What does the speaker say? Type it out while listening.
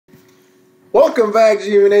Welcome back,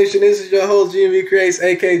 Gmb Nation. This is your host, Gmb Creates,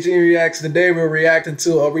 aka Gmb Reacts. Today we're reacting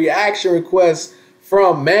to a reaction request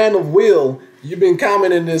from Man of Will. You've been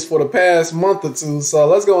commenting this for the past month or two, so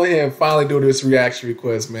let's go ahead and finally do this reaction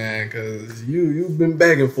request, man, because you've been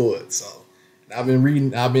begging for it. So I've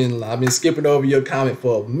been skipping over your comment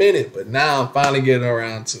for a minute, but now I'm finally getting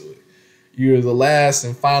around to it. You're the last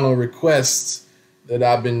and final request that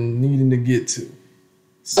I've been needing to get to.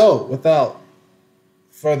 So without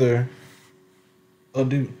further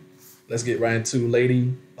ado, let's get right into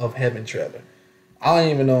Lady of Heaven trailer. I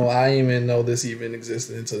didn't even know this even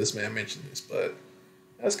existed until this man mentioned this, but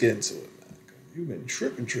let's get into it, man. You've been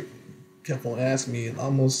tripping. Kept on asking me in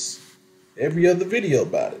almost every other video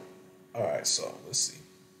about it. All right, so let's see.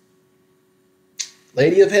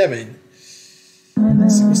 Lady of Heaven.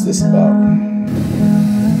 Let's see what's this about.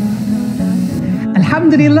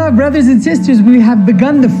 Alhamdulillah, brothers and sisters, we have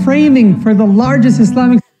begun the framing for the largest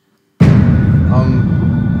Islamic...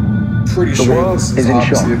 Pretty the sure world is in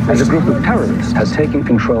shock as a group of terrorists has taken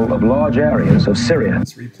control of large areas of Syria.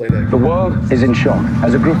 Let's replay that. The world is in shock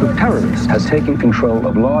as a group of terrorists has taken control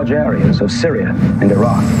of large areas of Syria and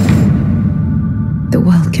Iraq. The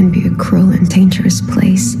world can be a cruel and dangerous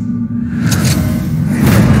place.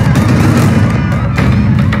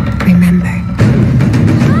 Remember,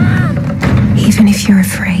 even if you're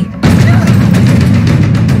afraid,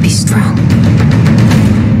 be strong.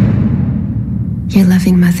 Your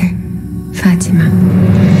loving mother, Fatima.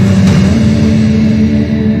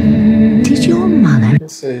 Did your mother...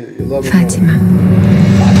 Fatima.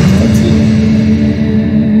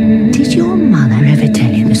 Did your mother ever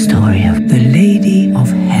tell you the story of the Lady of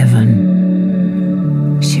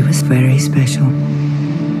Heaven? She was very special.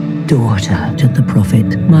 Daughter to the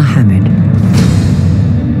Prophet Muhammad.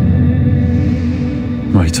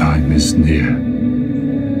 My time is near.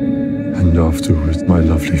 And afterwards, my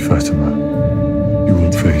lovely Fatima, you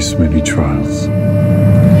will face many trials.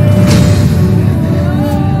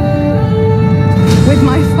 With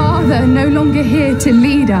my father no longer here to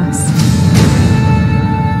lead us,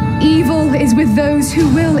 evil is with those who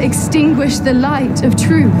will extinguish the light of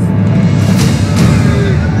truth.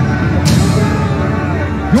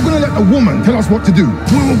 You're gonna let a woman tell us what to do?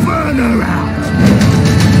 We'll burn her out!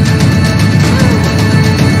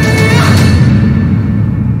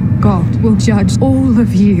 God will judge all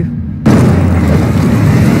of you.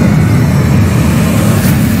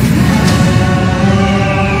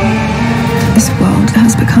 This world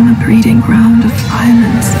has become a breeding ground of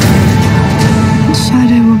violence.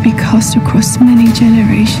 Shadow will be cast across many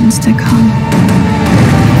generations to come.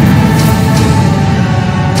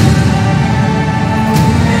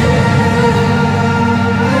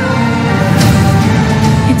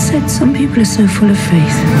 It said some people are so full of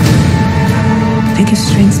faith, they give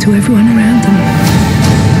strength to everyone around them.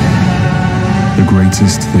 The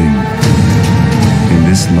greatest thing in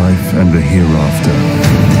this life and the hereafter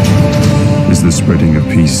is the spreading of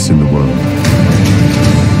peace in the world.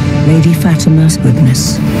 Lady Fatima's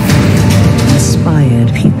goodness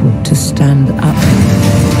inspired people to stand up,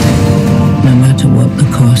 no matter what the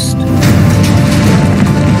cost.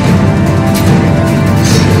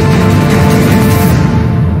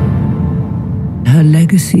 Her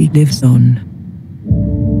legacy lives on.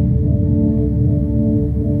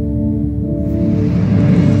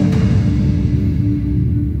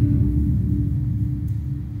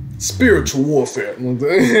 Spiritual warfare.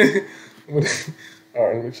 All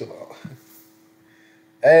right, let me chill out.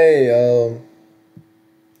 Hey,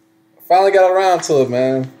 finally got around to it,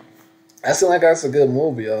 man. I feel like that's a good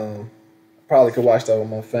movie. Probably could watch that with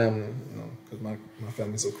my family, you know, because my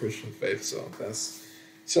family's a Christian faith, so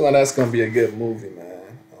feel like that's gonna be a good movie,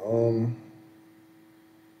 man.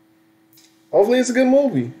 Hopefully it's a good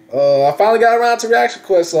movie. I finally got around to reaction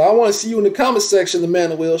requests, so I want to see you in the comment section, the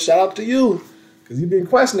Man of Will. Shout out to you, because you've been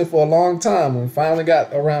questioning it for a long time and finally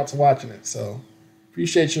got around to watching it. So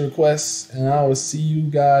appreciate your requests, and I will see you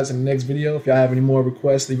guys in the next video. If y'all have any more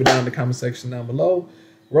requests, leave it down in the comment section down below.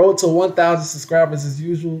 Road to 1,000 subscribers as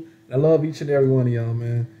usual. I love each and every one of y'all,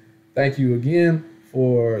 man. Thank you again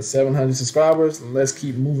for 700 subscribers, and let's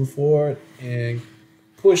keep moving forward and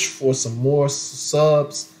push for some more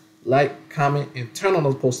subs. Like, comment, and turn on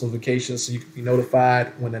those post notifications so you can be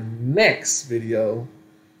notified when the next video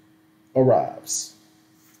arrives.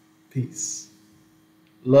 Peace,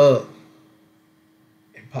 love,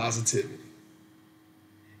 and positivity.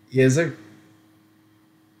 Yes, sir.